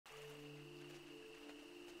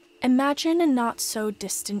Imagine a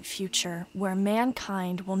not-so-distant future where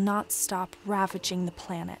mankind will not stop ravaging the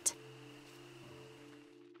planet.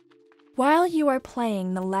 While you are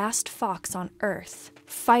playing the last fox on Earth,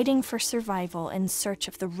 fighting for survival in search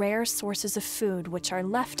of the rare sources of food which are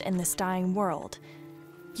left in this dying world,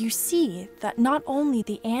 you see that not only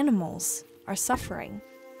the animals are suffering.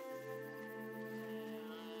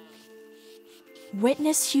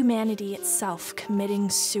 Witness humanity itself committing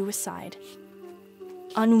suicide,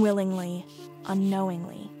 unwillingly,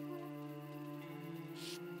 unknowingly.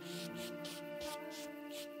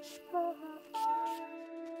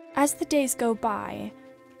 As the days go by,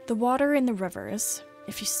 the water in the rivers,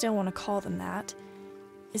 if you still want to call them that,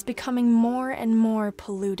 is becoming more and more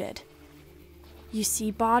polluted. You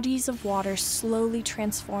see bodies of water slowly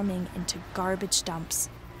transforming into garbage dumps.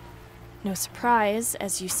 No surprise,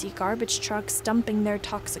 as you see garbage trucks dumping their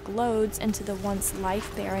toxic loads into the once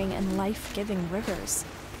life-bearing and life-giving rivers.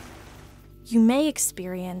 You may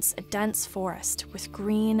experience a dense forest with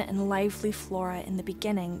green and lively flora in the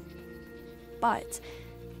beginning, but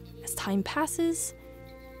as time passes,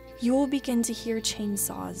 you will begin to hear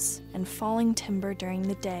chainsaws and falling timber during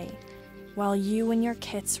the day, while you and your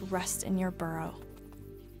kits rest in your burrow.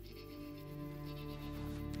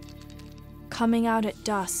 Coming out at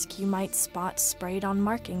dusk, you might spot sprayed-on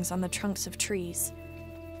markings on the trunks of trees.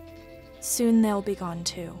 Soon they'll be gone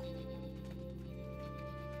too.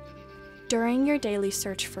 During your daily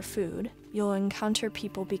search for food, you'll encounter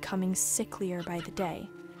people becoming sicklier by the day,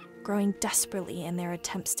 growing desperately in their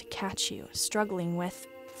attempts to catch you, struggling with,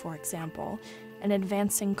 for example, an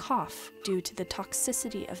advancing cough due to the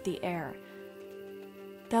toxicity of the air.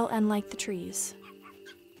 They'll end like the trees.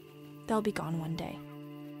 They'll be gone one day.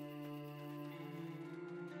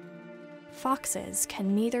 Foxes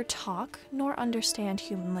can neither talk nor understand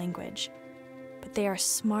human language, but they are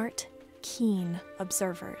smart, keen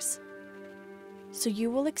observers. So you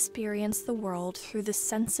will experience the world through the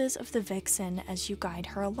senses of the vixen as you guide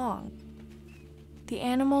her along. The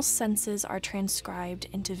animal's senses are transcribed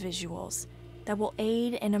into visuals that will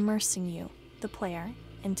aid in immersing you, the player,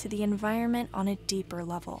 into the environment on a deeper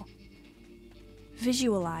level.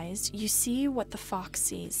 Visualized, you see what the fox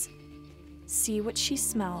sees, see what she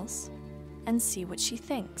smells, and see what she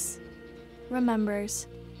thinks, remembers,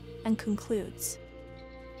 and concludes.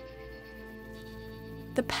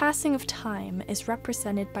 The passing of time is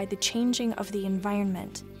represented by the changing of the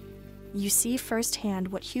environment. You see firsthand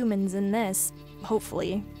what humans in this,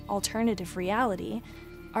 hopefully, alternative reality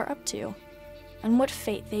are up to, and what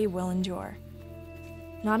fate they will endure.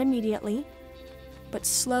 Not immediately, but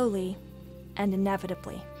slowly and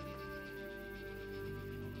inevitably.